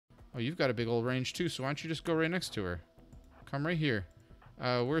Oh, you've got a big old range too, so why don't you just go right next to her? Come right here.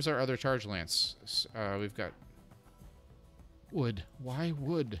 Where's our other charge lance? We've got wood. Why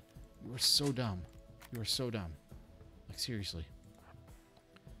wood? You are so dumb. You are so dumb. Like, seriously.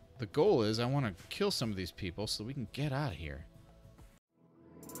 The goal is I want to kill some of these people so we can get out of here.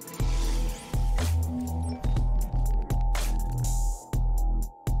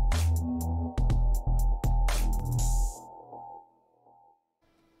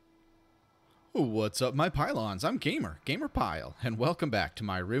 What's up, my pylons? I'm Gamer Pyle, and welcome back to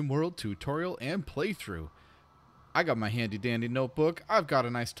my Rimworld tutorial and playthrough. I got my handy dandy notebook. I've got a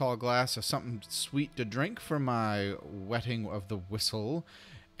nice tall glass of something sweet to drink for my wetting of the whistle.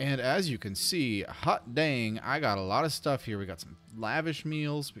 And as you can see, hot dang, I got a lot of stuff here. We got some lavish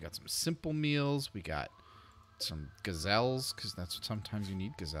meals, we got some simple meals, we got some gazelles, because that's what sometimes you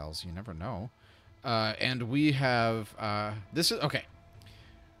need gazelles, you never know. And we have, this is, okay.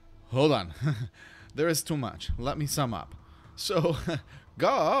 Hold on. There is too much. Let me sum up. So,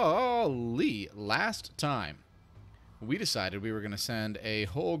 golly, last time we decided we were going to send a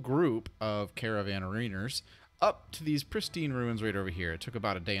whole group of caravanneers up to these pristine ruins right over here. It took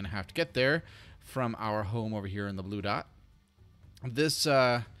about a day and a half to get there from our home over here in the blue dot. This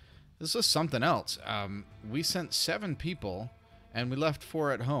was something else. We sent 7 people, and we left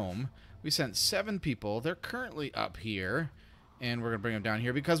 4 at home. We sent 7 people. They're currently up here. And we're going to bring them down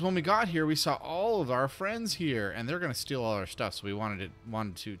here because when we got here, we saw all of our friends here, and they're going to steal all our stuff, so we wanted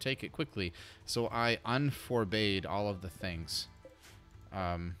to take it quickly. So I unforbade all of the things.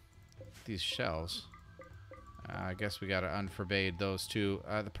 These shells. I guess we got to unforbade those too.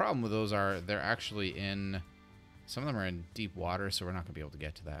 The problem with those are they're actually in... Some of them are in deep water, so we're not going to be able to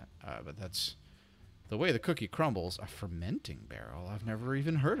get to that. But that's the way the cookie crumbles. A fermenting barrel. I've never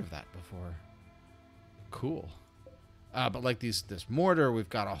even heard of that before. Cool. But like this mortar, we've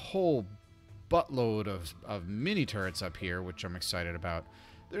got a whole buttload of mini turrets up here, which I'm excited about.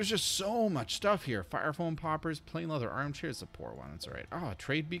 There's just so much stuff here. Fire foam poppers, plain leather armchairs, the poor one, that's alright. Oh, a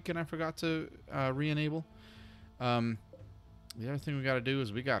trade beacon I forgot to re-enable. The other thing we gotta do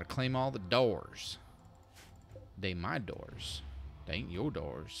is we gotta claim all the doors. They my doors. They ain't your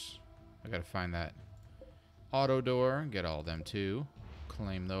doors. I gotta find that auto door, get all of them too.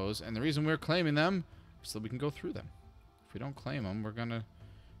 Claim those. And the reason we're claiming them is so we can go through them. If we don't claim them, we're gonna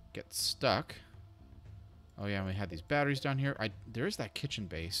get stuck. Oh yeah, we had these batteries down here. There is that kitchen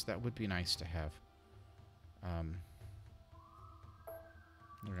base. That would be nice to have.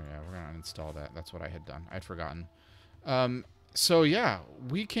 We're gonna uninstall that. That's what I had done. I'd forgotten. So yeah,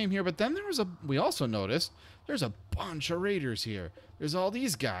 we came here, but then we also noticed there's a bunch of raiders here. There's all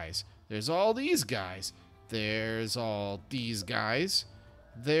these guys. There's all these guys. There's all these guys.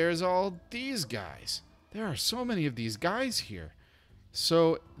 There's all these guys. There are so many of these guys here.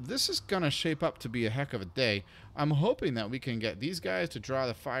 So this is going to shape up to be a heck of a day. I'm hoping that we can get these guys to draw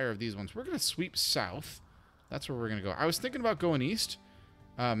the fire of these ones. We're going to sweep south. That's where we're going to go. I was thinking about going east.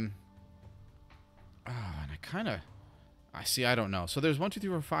 And I don't know. So there's 1, 2, 3,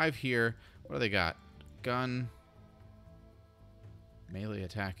 4, 5 here. What do they got? Gun. Melee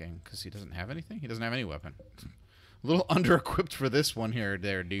attacking. Because he doesn't have anything? He doesn't have any weapon. A little under-equipped for this one here,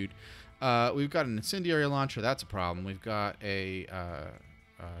 dude. We've got an incendiary launcher. That's a problem. We've got a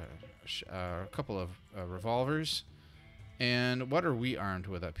couple of revolvers. And what are we armed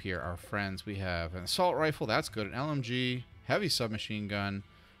with up here? Our friends. We have an assault rifle. That's good. An LMG, heavy submachine gun,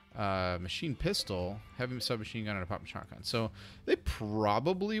 machine pistol, heavy submachine gun, and a pop shotgun. So they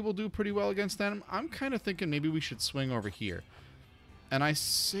probably will do pretty well against them. I'm kind of thinking maybe we should swing over here. And I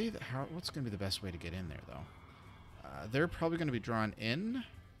say that what's going to be the best way to get in there, though? They're probably going to be drawn in.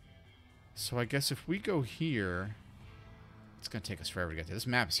 So I guess if we go here, it's going to take us forever to get there. This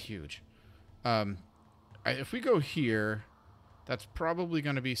map is huge. If we go here, that's probably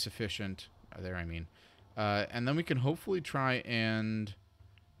going to be sufficient. There, I mean. And then we can hopefully try and...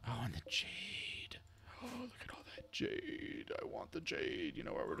 Oh, and the jade. Oh, look at all that jade. I want the jade. You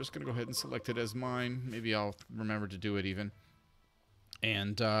know what? We're just going to go ahead and select it as mine. Maybe I'll remember to do it even.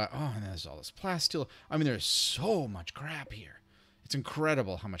 And, and there's all this plasteel. I mean, there's so much crap here. It's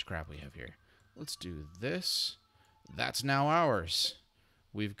incredible how much crap we have here. Let's do this. That's now ours.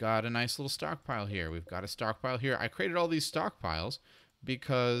 We've got a nice little stockpile here. We've got a stockpile here. I created all these stockpiles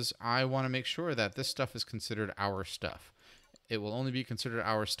because I want to make sure that this stuff is considered our stuff. It will only be considered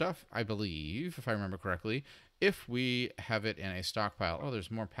our stuff, I believe, if I remember correctly, if we have it in a stockpile. Oh, there's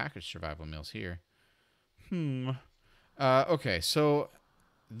more packaged survival meals here. Okay, so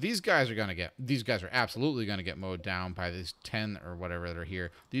these guys are absolutely going to get mowed down by these 10 or whatever that are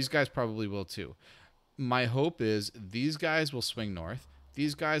here. These guys probably will too. My hope is these guys will swing north.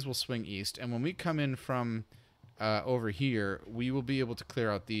 These guys will swing east, and when we come in from over here, we will be able to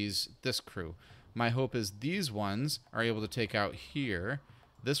clear out this crew. My hope is these ones are able to take out here.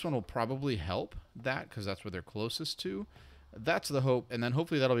 This one will probably help that because that's where they're closest to. That's the hope, and then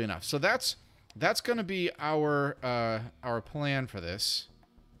hopefully that'll be enough. So that's going to be our plan for this.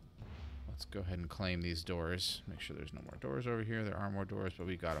 Let's go ahead and claim these doors. Make sure there's no more doors over here. There are more doors, but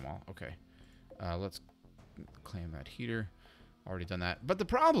we got them all. Okay. Let's claim that heater. Already done that. But the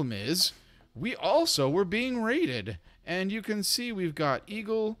problem is, we also were being raided. And you can see we've got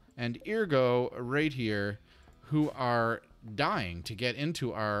Eagle and Irgo right here who are dying to get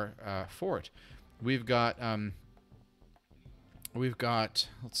into our fort. We've got,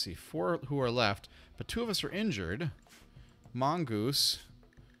 let's see, 4 who are left, but 2 of us are injured. Mongoose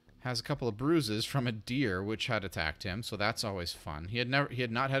has a couple of bruises from a deer which had attacked him, so that's always fun. He had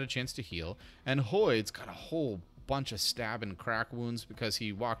not had a chance to heal. And Hoyd's got a whole bunch of stab and crack wounds because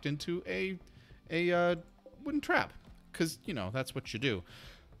he walked into a wooden trap. Because, you know, that's what you do.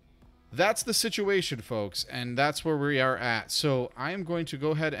 That's the situation, folks, and that's where we are at. So I am going to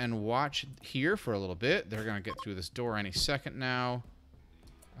go ahead and watch here for a little bit. They're going to get through this door any second now.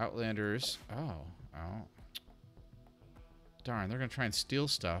 Outlanders. Oh. Darn, they're going to try and steal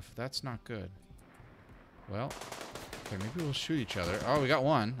stuff. That's not good. Well, okay, maybe we'll shoot each other. Oh, we got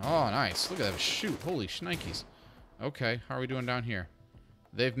one. Oh, nice. Look at that shoot. Holy shnikes. Okay, how are we doing down here?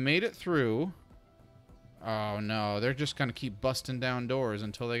 They've made it through. Oh, no. They're just going to keep busting down doors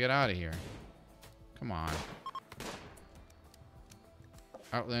until they get out of here. Come on.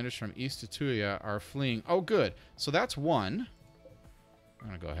 Outlanders from East Tutuia are fleeing. Oh, good. So that's one. I'm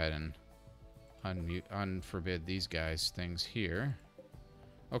going to go ahead and unforbid these guys things here.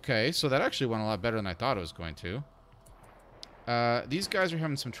 Okay, so that actually went a lot better than I thought it was going to. These guys are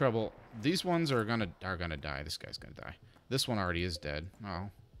having some trouble. These ones are gonna die. This guy's gonna die. This one already is dead. Oh,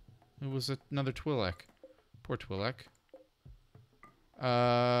 it was another Twi'lek. Poor Twi'lek.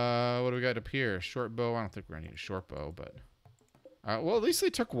 What do we got up here? Short bow. I don't think we're gonna need a short bow, but well, at least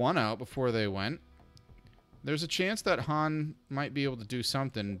they took one out before they went. There's a chance that Han might be able to do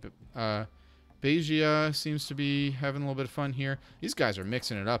something. Beijia seems to be having a little bit of fun here. These guys are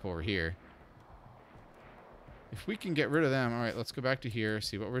mixing it up over here. If we can get rid of them. All right, let's go back to here,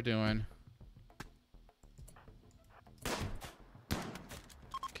 see what we're doing.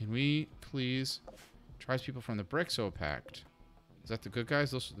 Can we please tries people from the Brixo Pact? Is that the good guys?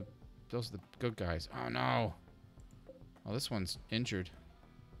 Those are the good guys. Oh, no. Oh, this one's injured.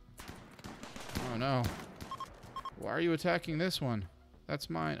 Oh, no. Why are you attacking this one? That's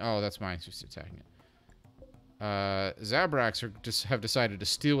mine. Oh, that's mine. It's just attacking it. Zabraks have decided to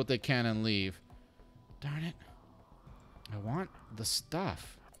steal what they can and leave. Darn it. I want the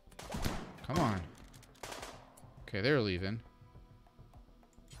stuff. Come on. Okay, they're leaving.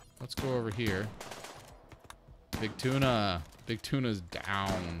 Let's go over here. Big Tuna. Big Tuna's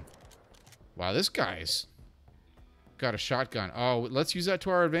down. Wow, this guy's got a shotgun. Oh, let's use that to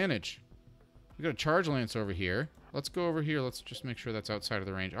our advantage. We got a charge lance over here. Let's go over here. Let's just make sure that's outside of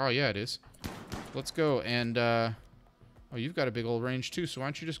the range. Oh, yeah, it is. Let's go. And, oh, you've got a big old range, too. So why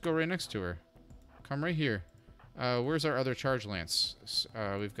don't you just go right next to her? Come right here. Where's our other charge lance?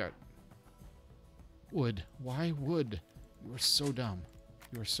 We've got wood. Why wood? You are so dumb.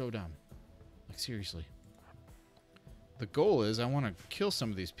 You are so dumb. Like, seriously. The goal is I want to kill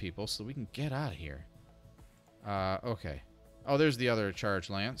some of these people so we can get out of here. Okay. Oh, there's the other charge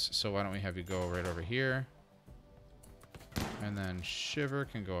lance. So why don't we have you go right over here? And then Shiver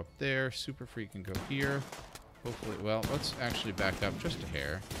can go up there. Super Free can go here. Hopefully, well, let's actually back up just a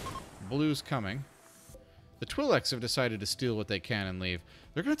hair. Blue's coming. The Twi'leks have decided to steal what they can and leave.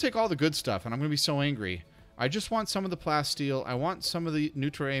 They're going to take all the good stuff, and I'm going to be so angry. I just want some of the plasteel. I want some of the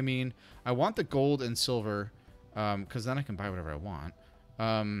neutroamine. I want the gold and silver, because then I can buy whatever I want.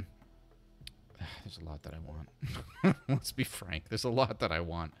 There's a lot that I want. Let's be frank. There's a lot that I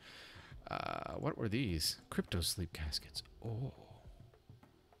want. What were these? Crypto sleep caskets. Oh.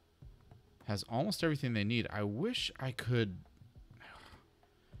 Has almost everything they need. I wish I could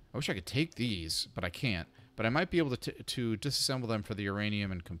take these, but I can't. But I might be able to disassemble them for the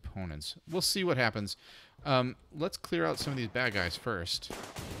uranium and components. We'll see what happens. Let's clear out some of these bad guys first.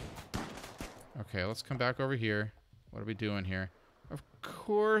 Okay, let's come back over here. What are we doing here? Of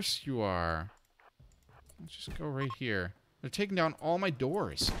course you are. Let's just go right here. They're taking down all my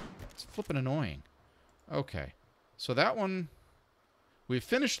doors. It's flipping annoying. Okay. So that one, we've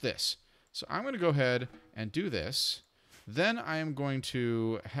finished this. So I'm going to go ahead and do this. Then I am going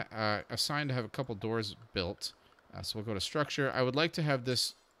to assign to have a couple doors built. So we'll go to structure. I would like to have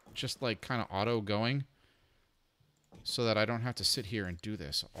this just like kind of auto going. so that I don't have to sit here and do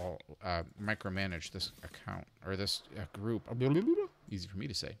this all, micromanage this account, or this group. Easy for me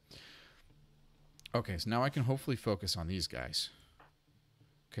to say. Okay, so now I can hopefully focus on these guys.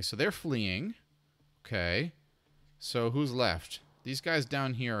 Okay, so they're fleeing. Okay. So who's left? These guys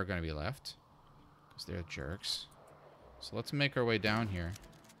down here are going to be left, because they're jerks. So let's make our way down here.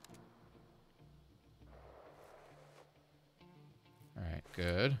 Alright,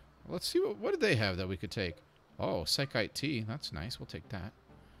 good. Let's see, what did they have that we could take? Oh, Psychite T. That's nice. We'll take that.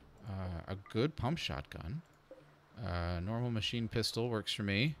 A good pump shotgun. Normal machine pistol works for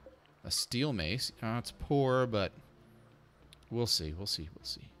me. A steel mace. It's poor, but we'll see. We'll see. We'll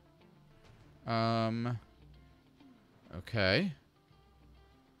see. Okay.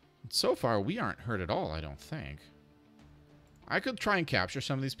 So far, we aren't hurt at all, I don't think. I could try and capture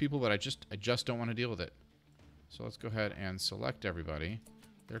some of these people, but I just don't want to deal with it. So let's go ahead and select everybody.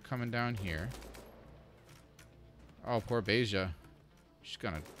 They're coming down here. Oh, poor Beja. She's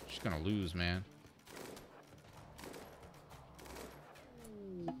gonna lose, man.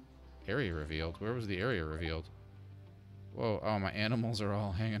 Area revealed. Where was the area revealed? Whoa, oh, my animals are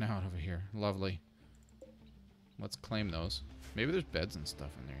all hanging out over here. Lovely. Let's claim those. Maybe there's beds and stuff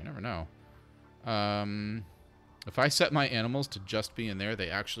in there. You never know. If I set my animals to just be in there, they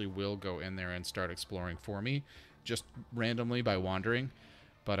actually will go in there and start exploring for me, just randomly by wandering.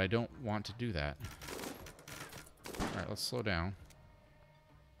 But I don't want to do that. Alright, let's slow down.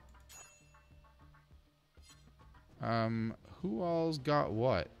 Who all's got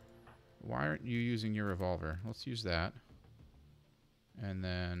what? Why aren't you using your revolver? Let's use that. And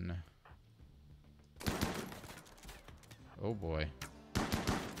then... oh boy.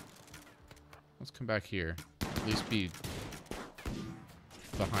 Let's come back here. At least be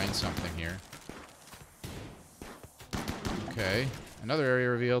behind something here. Okay. Another area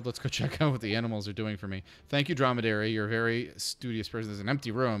revealed. Let's go check out what the animals are doing for me. Thank you, Dromedary. You're a very studious person. There's an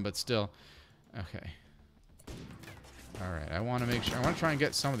empty room, but still. Okay. Alright, I want to make sure... I want to try and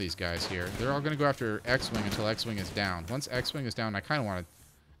get some of these guys here. They're all going to go after X-Wing until X-Wing is down. Once X-Wing is down, I kind of want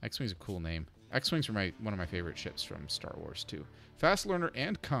to... X-Wing's a cool name. X-Wings are one of my favorite ships from Star Wars, too. Fast learner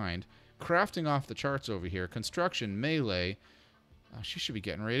and kind. Crafting off the charts over here. Construction, melee. She should be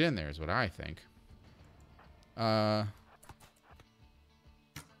getting right in there, is what I think. Come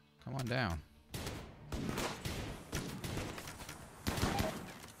on down.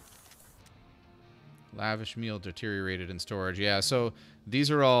 Lavish meal deteriorated in storage. Yeah, so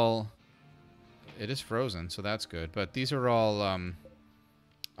these are all... it is frozen, so that's good. But these are all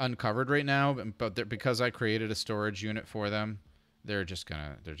uncovered right now. But because I created a storage unit for them, they're just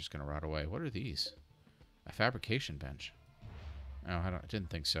gonna rot away. What are these? A fabrication bench. Oh, I didn't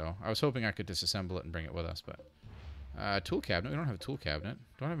think so. I was hoping I could disassemble it and bring it with us, but tool cabinet. We don't have a tool cabinet.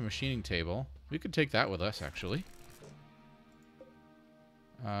 Don't have a machining table. We could take that with us, actually.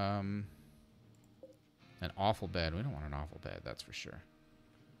 An awful bed. We don't want an awful bed, that's for sure.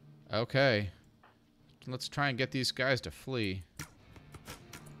 Okay. Let's try and get these guys to flee.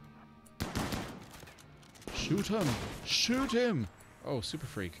 Shoot him! Shoot him! Oh, Super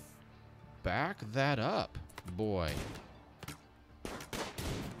Freak. Back that up, boy.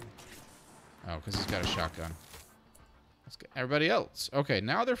 Oh, because he's got a shotgun. Let's get everybody else. Okay,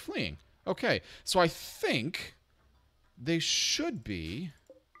 now they're fleeing. Okay, so I think they should be...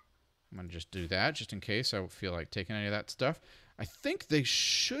 I'm going to just do that, just in case I don't feel like taking any of that stuff. I think they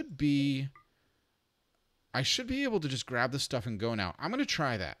should be... I should be able to just grab this stuff and go now. I'm going to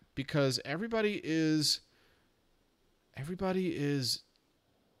try that, because everybody is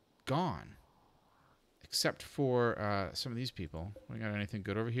gone. Except for some of these people. We got anything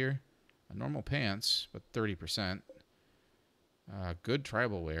good over here? Normal pants, but 30%. Good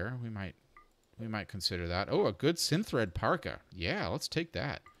tribal wear. We might consider that. Oh, a good synthread parka. Yeah, let's take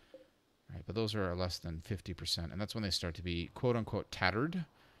that. Right, but those are less than 50%, and that's when they start to be quote-unquote tattered.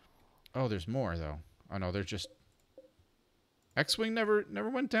 Oh, there's more, though. Oh, no, they're just... X-Wing never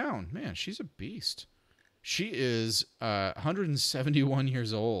went down. Man, she's a beast. She is 171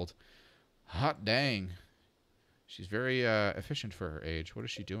 years old. Hot dang. She's very efficient for her age. What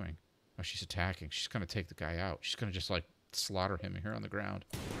is she doing? Oh, she's attacking. She's going to take the guy out. She's going to just, like, slaughter him here on the ground.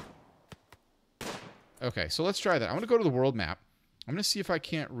 Okay, so let's try that. I want to go to the world map. I'm going to see if I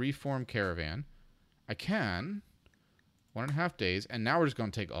can't reform Caravan. I can. 1.5 days. And now we're just going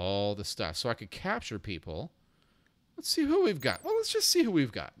to take all the stuff. So I could capture people. Let's see who we've got. Well, let's just see who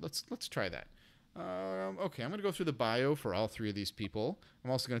we've got. Let's try that. Okay, I'm going to go through the bio for all 3 of these people. I'm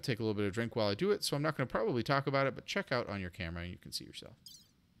also going to take a little bit of drink while I do it. So I'm not going to probably talk about it. But check out on your camera and you can see yourself.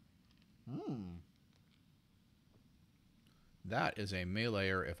 That is a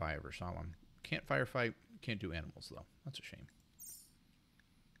meleeer if I ever saw one. Can't firefight. Can't do animals, though. That's a shame.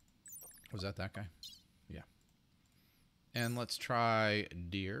 Was that guy? Yeah. And let's try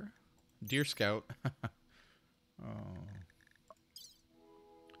deer. Deer scout. Oh.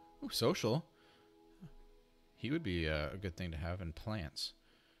 Ooh, social. He would be a good thing to have in plants.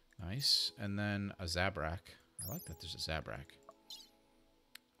 Nice. And then a Zabrak. I like that there's a Zabrak.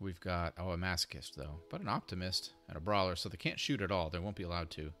 We've got, oh, a masochist, though. But an optimist and a brawler, so they can't shoot at all. They won't be allowed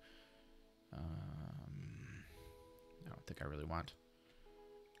to. I don't think I really want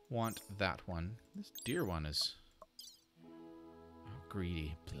that one. This deer one is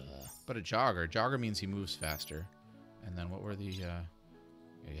greedy. Blah. But a jogger. Jogger means he moves faster. And then what were the...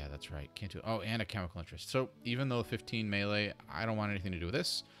 yeah, that's right. Can't do... Oh, and a chemical interest. So even though 15 melee, I don't want anything to do with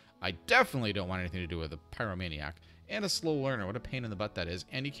this. I definitely don't want anything to do with a pyromaniac. And a slow learner. What a pain in the butt that is.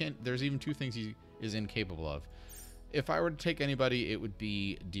 And he can't... There's even 2 things he is incapable of. If I were to take anybody, it would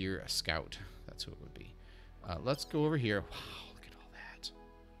be Deer Scout. That's who it would be. Let's go over here. Wow, look at all that.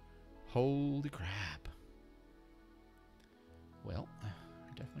 Holy crap. Well,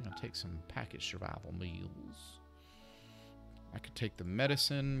 I'm definitely going to take some packaged survival meals. I could take the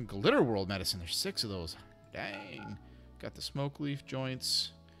medicine. Glitter World medicine. There's 6 of those. Dang. Got the smoke leaf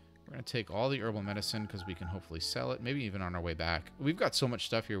joints. We're going to take all the herbal medicine because we can hopefully sell it. Maybe even on our way back. We've got so much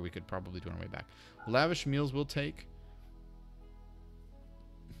stuff here we could probably do on our way back. Lavish meals we'll take.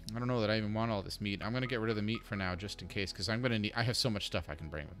 I don't know that I even want all this meat. I'm going to get rid of the meat for now just in case because I'm going to need... I have so much stuff I can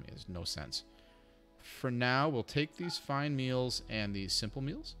bring with me. There's no sense. For now, we'll take these fine meals and these simple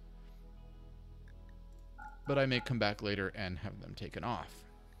meals. But I may come back later and have them taken off.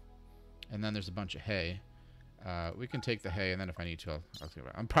 And then there's a bunch of hay. We can take the hay, and then if I need to, I'll think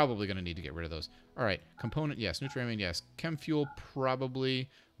about it. I'm probably going to need to get rid of those. All right. Component, yes. Nutriment, yes. Chem fuel, probably.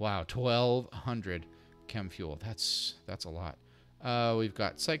 Wow, 1,200 chem fuel. That's a lot. We've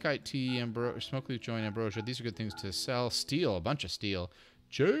got Psychite tea, smoke leaf joint, ambrosia. These are good things to sell. Steel, a bunch of steel.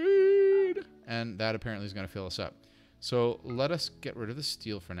 Jade! And that apparently is going to fill us up. So let us get rid of the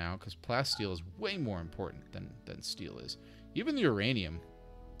steel for now, because plasteel is way more important than steel is. Even the uranium.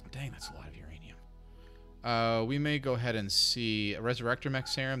 Dang, that's a lot of uranium. We may go ahead and see a Resurrector Mech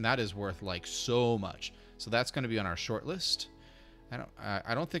Serum. That is worth, like, so much. So that's going to be on our short list.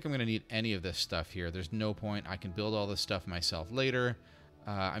 I don't think I'm going to need any of this stuff here. There's no point. I can build all this stuff myself later.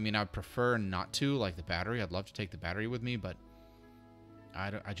 I mean, I'd prefer not to, like the battery. I'd love to take the battery with me, but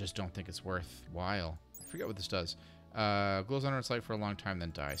I just don't think it's worthwhile. I forget what this does. Glows under its light for a long time,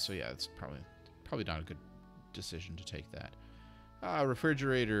 then dies. So yeah, it's probably not a good decision to take that.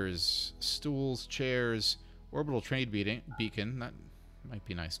 Refrigerators, stools, chairs, orbital trade beacon. That might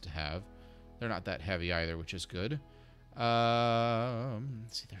be nice to have. They're not that heavy either, which is good.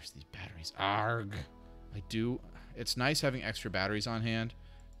 Let's see, there's these batteries. Arg! It's nice having extra batteries on hand.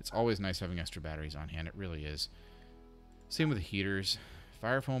 It's always nice having extra batteries on hand. It really is. Same with the heaters.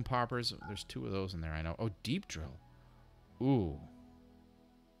 Fire foam poppers. There's 2 of those in there, I know. Oh, deep drill. Ooh.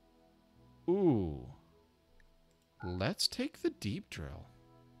 Ooh. Let's take the deep drill.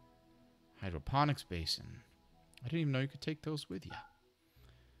 Hydroponics basin. I didn't even know you could take those with you.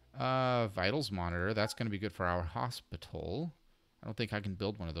 Vitals monitor. That's going to be good for our hospital. I don't think I can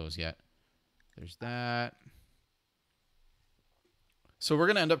build one of those yet. There's that. So we're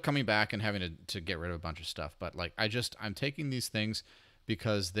going to end up coming back and having to get rid of a bunch of stuff. But like, I'm taking these things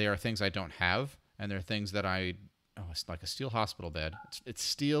because they are things I don't have. And they're things that it's like a steel hospital bed. It's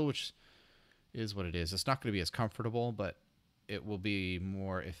steel, which is what it is. It's not going to be as comfortable, but it will be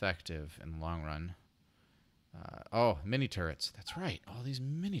more effective in the long run. Oh, mini turrets. That's right. All these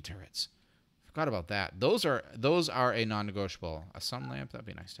mini turrets. Forgot about that. Those are a non-negotiable. A sun lamp, that'd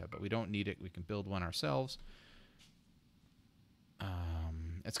be nice to have, but we don't need it. We can build one ourselves.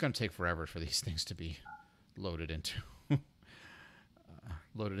 It's going to take forever for these things to be loaded into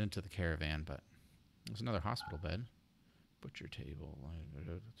the caravan, but there's another hospital bed. Butcher table.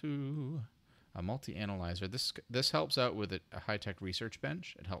 A multi-analyzer. This helps out with a high-tech research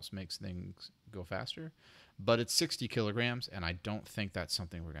bench. It helps make things go faster. But it's 60 kilograms, and I don't think that's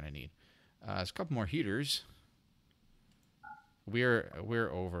something we're going to need. There's a couple more heaters. We're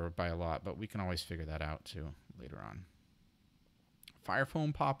over by a lot, but we can always figure that out, too, later on. Fire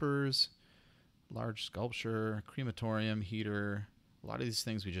foam poppers, large sculpture, crematorium, heater. A lot of these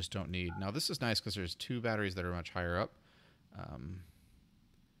things we just don't need. Now, this is nice because there's 2 batteries that are much higher up.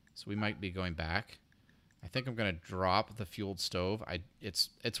 So we might be going back. I think I'm going to drop the fueled stove.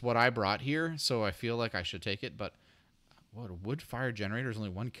 It's what I brought here, so I feel like I should take it. But what, a wood fire generator is only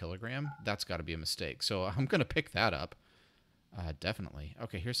 1 kilogram? That's got to be a mistake. So I'm going to pick that up. Definitely.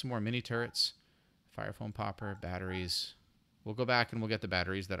 Okay, here's some more mini turrets. Fire foam popper, batteries. We'll go back and we'll get the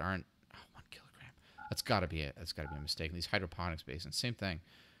batteries that aren't... Oh, 1 kilogram. That's got to be it. That's got to be a mistake. These hydroponics basins, same thing.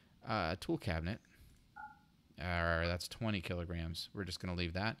 Tool cabinet. That's 20 kilograms. We're just going to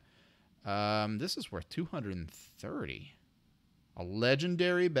leave that. This is worth 230. A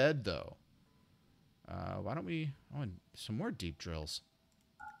legendary bed, though. Why don't we... Oh, and some more deep drills.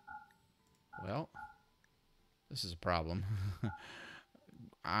 Well, this is a problem.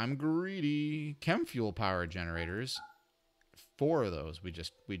 I'm greedy. Chem fuel power generators. 4 of those we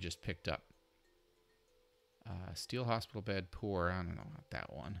just picked up. Steel hospital bed, poor. I don't know about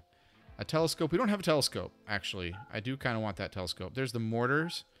that one. A telescope. We don't have a telescope, actually. I do kind of want that telescope. There's the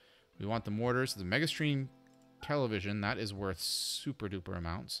mortars. We want the mortars. The Megastream television. That is worth super duper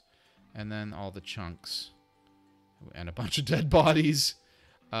amounts. And then all the chunks. And a bunch of dead bodies.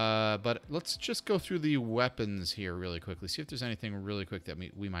 But let's just go through the weapons here really quickly. See if there's anything really quick that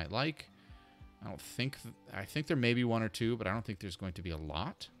we might like. I think there may be 1 or 2, but I don't think there's going to be a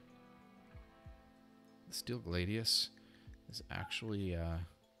lot. The Steel Gladius is actually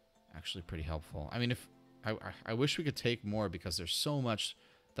pretty helpful. I mean, if I wish we could take more because there's so much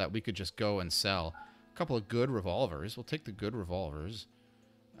that we could just go and sell. A couple of good revolvers. We'll take the good revolvers.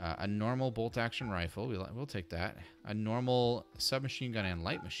 A normal bolt-action rifle. We'll take that. A normal submachine gun and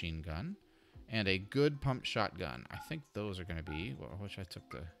light machine gun. And a good pump shotgun. I think those are going to be... Well, I wish I took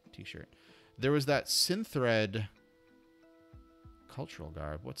the t-shirt. There was that Synthread cultural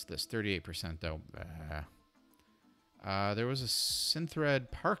garb. What's this? 38% though. There was a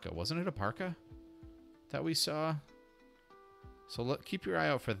Synthread parka. Wasn't it a parka that we saw? So keep your eye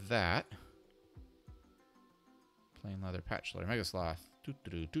out for that. Plain leather, patch leather, mega sloth. So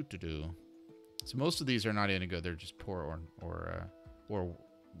most of these are not any good. They're just poor or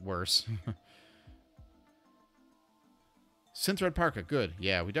worse. Synthread parka, good.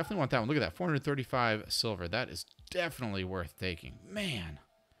 Yeah, we definitely want that one. Look at that, 435 silver. That is definitely worth taking. Man.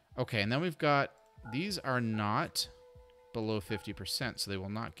 Okay, and then we've got, these are not below 50%, so they will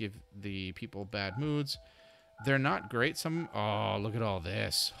not give the people bad moods. They're not great. Some, oh, look at all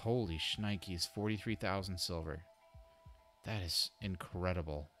this. Holy shnikes, 43,000 silver. That is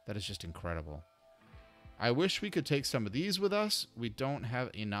incredible. That is just incredible. I wish we could take some of these with us. We don't have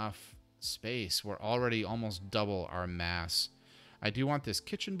enough space. We're already almost double our mass. I do want this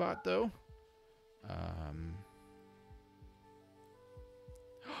kitchen bot, though.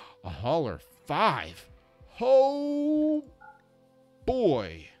 A hauler 5. Oh,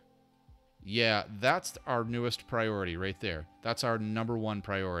 boy. Yeah, that's our newest priority right there. That's our #1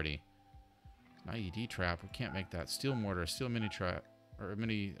 priority. An IED trap. We can't make that. Steel mortar. Steel mini trap. Or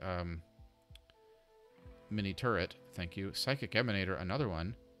mini turret. Thank you. Psychic emanator. Another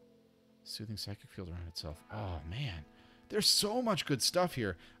one. Soothing psychic field around itself. Oh, man. There's so much good stuff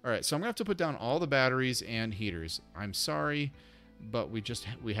here. All right, so I'm going to have to put down all the batteries and heaters. I'm sorry, but we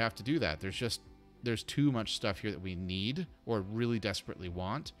have to do that. There's too much stuff here that we need or really desperately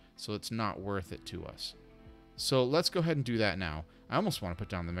want, so it's not worth it to us. So let's go ahead and do that now. I almost want to put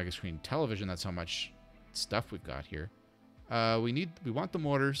down the mega screen television. That's how much stuff we've got here. We want the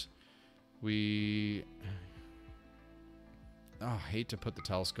mortars. I hate to put the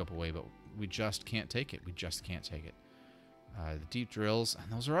telescope away, but we just can't take it. We just can't take it. The deep drills,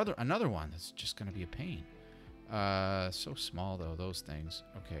 and those are another one that's just going to be a pain. So small, though, those things.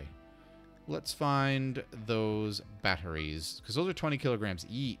 Okay. Let's find those batteries, because those are 20 kilograms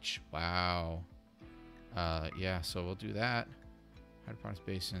each. Wow. Yeah, so we'll do that. Hydroponics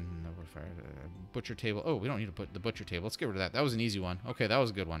basin, butcher table. Oh, we don't need to put the butcher table. Let's get rid of that. That was an easy one. Okay, that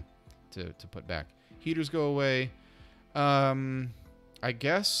was a good one to put back. Heaters go away. I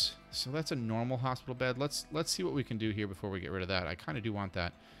guess, so that's a normal hospital bed. Let's see what we can do here before we get rid of that. I kind of do want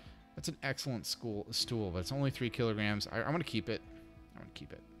that. That's an excellent stool, but it's only 3 kilograms. I'm going to keep it. I'm going to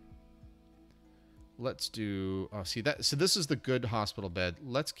keep it. Let's do, oh, see that, so this is the good hospital bed.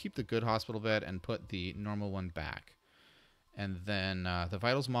 Let's keep the good hospital bed and put the normal one back. And then the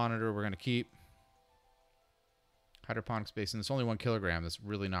vitals monitor we're going to keep. Hydroponics basin, it's only 1 kilogram. That's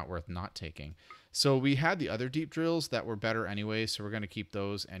really not worth not taking. So we had the other deep drills that were better anyway, so we're going to keep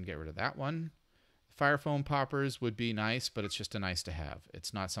those and get rid of that one. Fire foam poppers would be nice, but it's just a nice to have.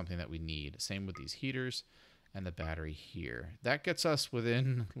 It's not something that we need. Same with these heaters and the battery here. That gets us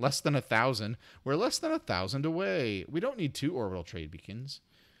within less than 1,000. We're less than 1,000 away. We don't need 2 orbital trade beacons.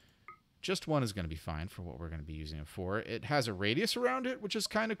 Just 1 is going to be fine for what we're going to be using it for. It has a radius around it, which is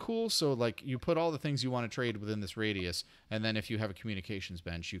kind of cool. So, like, you put all the things you want to trade within this radius, and then if you have a communications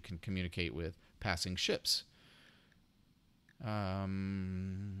bench, you can communicate with passing ships.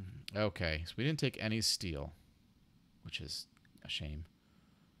 Okay, so we didn't take any steel, which is a shame.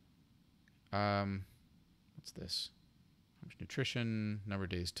 What's this? How much nutrition? Number of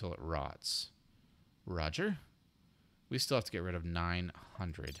days till it rots. Roger. We still have to get rid of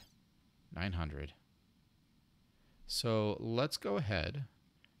 900. 900. So let's go ahead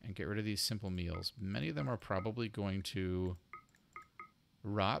and get rid of these simple meals. Many of them are probably going to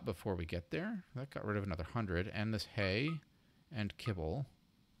rot before we get there. That got rid of another 100. And this hay and kibble.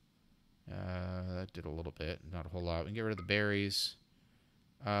 That did a little bit, not a whole lot. We can get rid of the berries.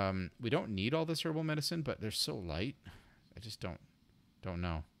 We don't need all this herbal medicine, but they're so light. I just don't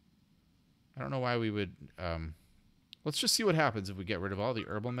know. I don't know why we would... let's just see what happens if we get rid of all the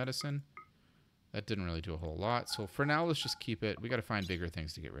herbal medicine. That didn't really do a whole lot. So for now, let's just keep it. We got to find bigger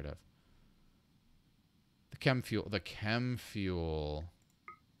things to get rid of. The chem fuel. The chem fuel.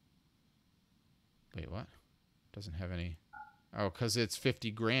 Wait, what? Doesn't have any... Oh, because it's 50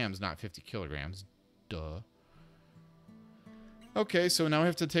 grams, not 50 kilograms. Duh. Okay, so now we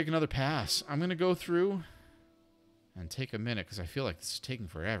have to take another pass. I'm going to go through and take a minute because I feel like this is taking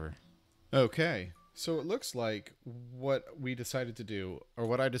forever. Okay, so it looks like what we decided to do, or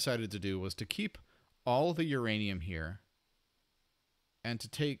what I decided to do, was to keep all the uranium here and to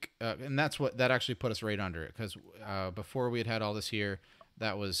take... and that actually put us right under it because before we had all this here,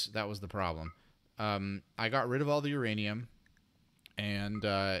 that was the problem. I got rid of all the uranium. And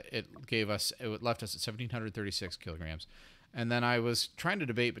it left us at 1,736 kilograms. And then I was trying to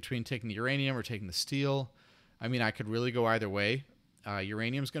debate between taking the uranium or taking the steel. I mean, I could really go either way.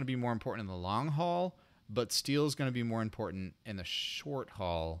 Uranium is going to be more important in the long haul, but steel is going to be more important in the short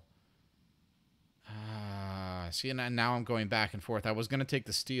haul. See, and now I'm going back and forth. I was going to take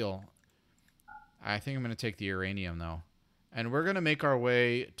the steel. I think I'm going to take the uranium, though. And we're going to make our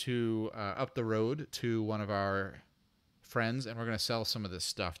way to up the road to one of our... friends, and we're going to sell some of this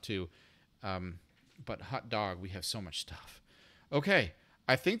stuff too. But hot dog, we have so much stuff. Okay,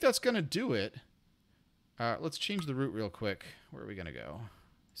 I think that's going to do it. Let's change the route real quick. Where are we going to go?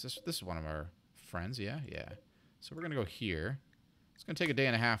 This is one of our friends, yeah? So we're going to go here. It's going to take a day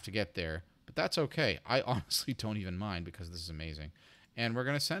and a half to get there, but that's okay. I honestly don't even mind because this is amazing. And we're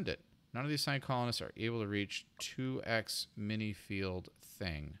going to send it. None of these assigned colonists are able to reach 2x mini field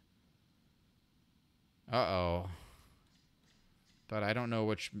thing. Uh-oh. But I don't know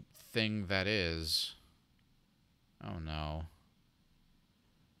which thing that is. Oh, no.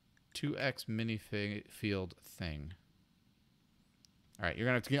 2x mini field thing. All right, you're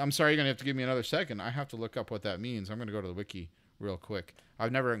gonna have to. I'm sorry, you're gonna have to give me another second. I have to look up what that means. I'm gonna go to the wiki real quick.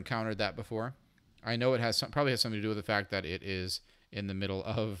 I've never encountered that before. I know it has probably has something to do with the fact that it is in the middle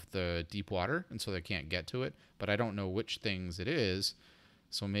of the deep water, and so they can't get to it. But I don't know which things it is.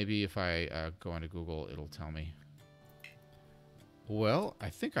 So maybe if I go into Google, it'll tell me. Well, I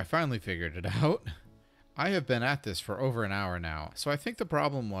think I finally figured it out. I have been at this for over an hour now. So I think the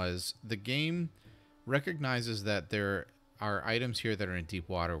problem was the game recognizes that there are items here that are in deep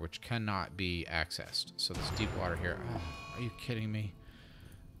water which cannot be accessed. So this deep water here... Oh, are you kidding me?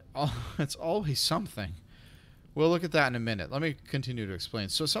 Oh, it's always something. We'll look at that in a minute. Let me continue to explain.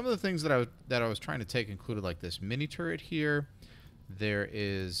 So some of the things that I was trying to take included like this mini turret here. There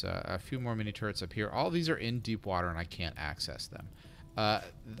is a few more mini turrets up here. All these are in deep water, and I can't access them.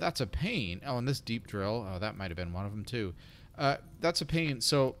 That's a pain. Oh, and this deep drill. Oh, that might have been one of them, too. That's a pain.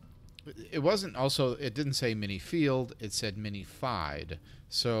 So it wasn't also... It didn't say mini field. It said minified.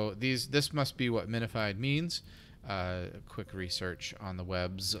 So this must be what minified means. Quick research on the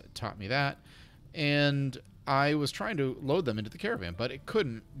webs taught me that. And I was trying to load them into the caravan, but it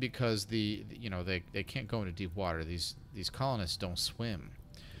couldn't because they can't go into deep water. These colonists don't swim.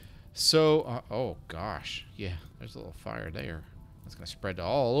 So, oh gosh, yeah, there's a little fire there. That's gonna spread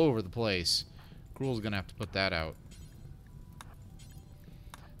all over the place. Gruel's gonna have to put that out.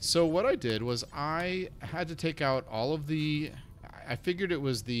 So what I did was I had to take out all of the... I figured it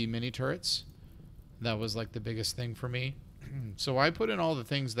was the mini turrets. That was like the biggest thing for me. So I put in all the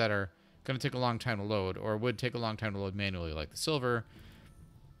things that are going to take a long time to load, or would take a long time to load manually, like the silver.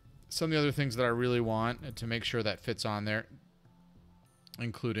 Some of the other things that I really want to make sure that fits on there,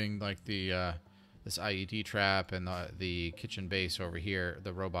 including like the this IED trap and the kitchen base over here,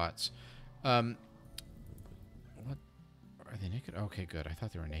 the robots. What are they naked? Okay, good. I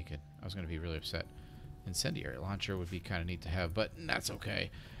thought they were naked. I was going to be really upset. Incendiary launcher would be kind of neat to have, but that's okay.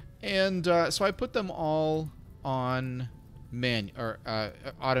 And so I put them all on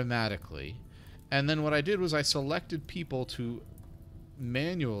automatically, and then what I did was I selected people to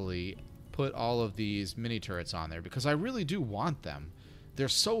manually put all of these mini turrets on there because I really do want them. They're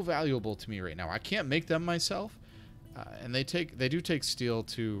so valuable to me right now. I can't make them myself, And they do take steel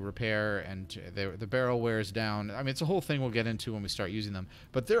to repair, and the barrel wears down. I mean, it's a whole thing we'll get into when we start using them.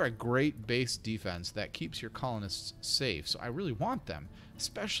 But they're a great base defense that keeps your colonists safe. So I really want them,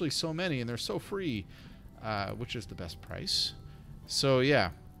 especially so many, and they're so free, which is the best price. So yeah,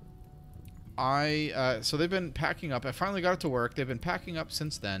 so they've been packing up. I finally got it to work. They've been packing up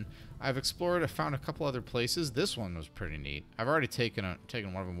since then. I've explored. I found a couple other places. This one was pretty neat. I've already taken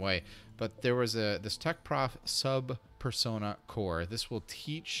one of them away, but there was this Tech Prof Sub Persona core. This will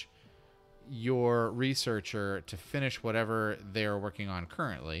teach your researcher to finish whatever they're working on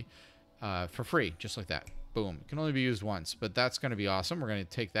currently for free, just like that. Boom. It can only be used once, but that's going to be awesome. We're going to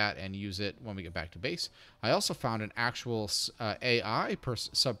take that and use it when we get back to base. I also found an actual AI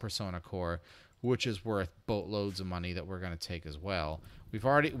Sub Persona core, which is worth boatloads of money that we're going to take as well.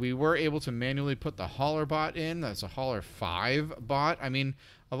 We were able to manually put the hauler bot in. That's a hauler 5 bot. I mean,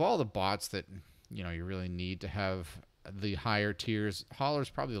 of all the bots that you really need to have the higher tiers, hauler's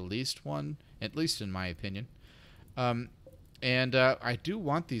probably the least one, at least in my opinion. And I do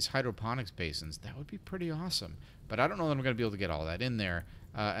want these hydroponics basins. That would be pretty awesome. But I don't know that I'm going to be able to get all that in there.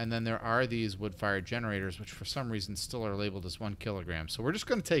 And then there are these wood-fired generators, which for some reason still are labeled as 1 kilogram. So we're just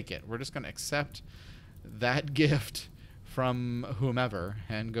going to take it. We're just going to accept that gift from whomever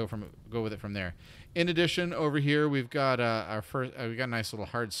and go with it from there. In addition, over here we've got we got a nice little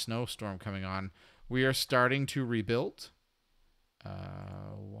hard snowstorm coming on. We are starting to rebuild.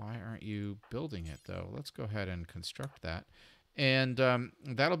 Why aren't you building it though? Let's go ahead and construct that, and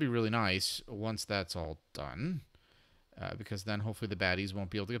that'll be really nice once that's all done, because then hopefully the baddies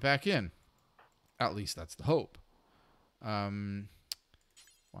won't be able to get back in. At least that's the hope. Why don't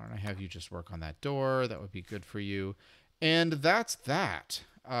I have you just work on that door? That would be good for you. And that's that.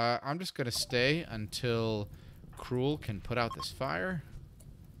 I'm just going to stay until Cruel can put out this fire.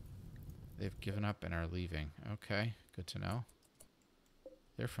 They've given up and are leaving. Okay, good to know.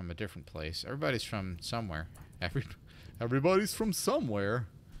 They're from a different place. Everybody's from somewhere. Everybody's from somewhere.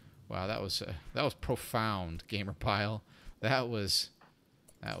 Wow, that was profound, Gamer Pyle. That was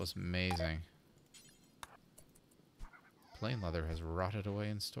amazing. Plain leather has rotted away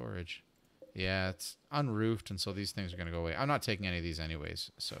in storage. Yeah, it's unroofed, and so these things are going to go away. I'm not taking any of these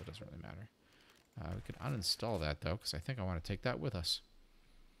anyways, so it doesn't really matter. We can uninstall that, though, because I think I want to take that with us.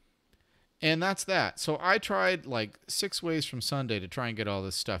 And that's that. So I tried, like, 6 ways from Sunday to try and get all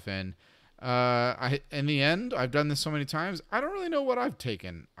this stuff in. In the end, I've done this so many times, I don't really know what I've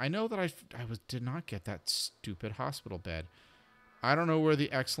taken. I know that I did not get that stupid hospital bed. I don't know where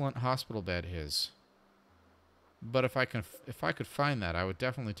the excellent hospital bed is. But if I could find that, I would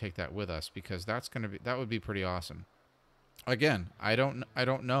definitely take that with us, because that would be pretty awesome. Again, I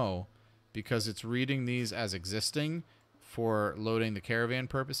don't know, because it's reading these as existing for loading the caravan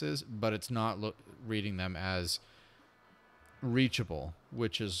purposes, but it's not reading them as reachable,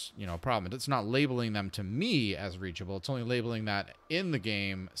 which is a problem. It's not labeling them to me as reachable. It's only labeling that in the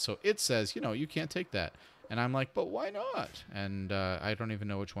game, so it says you can't take that, and I'm like, but why not? And I don't even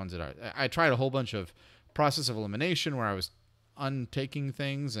know which ones it are. I tried a whole bunch of process of elimination where I was untaking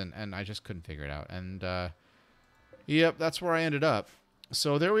things, and I just couldn't figure it out. And yep, that's where I ended up.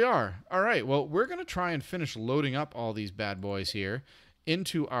 So there we are. All right, well, we're going to try and finish loading up all these bad boys here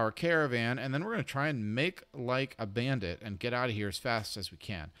into our caravan, and then we're going to try and make like a bandit and get out of here as fast as we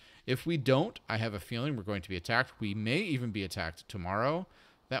can. If we don't, I have a feeling we're going to be attacked. We may even be attacked tomorrow.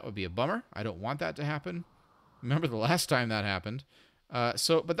 That would be a bummer. I don't want that to happen. Remember the last time that happened.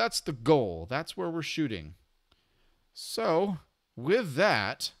 But that's the goal. That's where we're shooting. So, with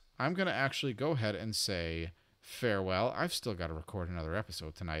that, I'm going to actually go ahead and say farewell. I've still got to record another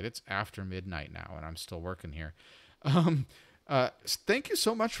episode tonight. It's after midnight now, and I'm still working here. Thank you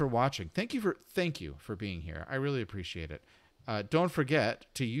so much for watching. Thank you for being here. I really appreciate it. Don't forget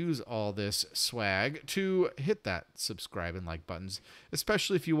to use all this swag to hit that subscribe and like buttons,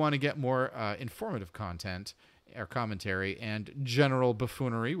 especially if you want to get more informative content or commentary and general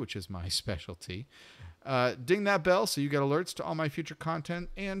buffoonery, which is my specialty. Ding that bell so you get alerts to all my future content,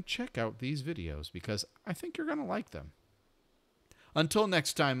 and check out these videos because I think you're going to like them. Until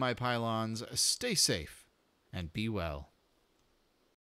next time, my pylons, stay safe and be well.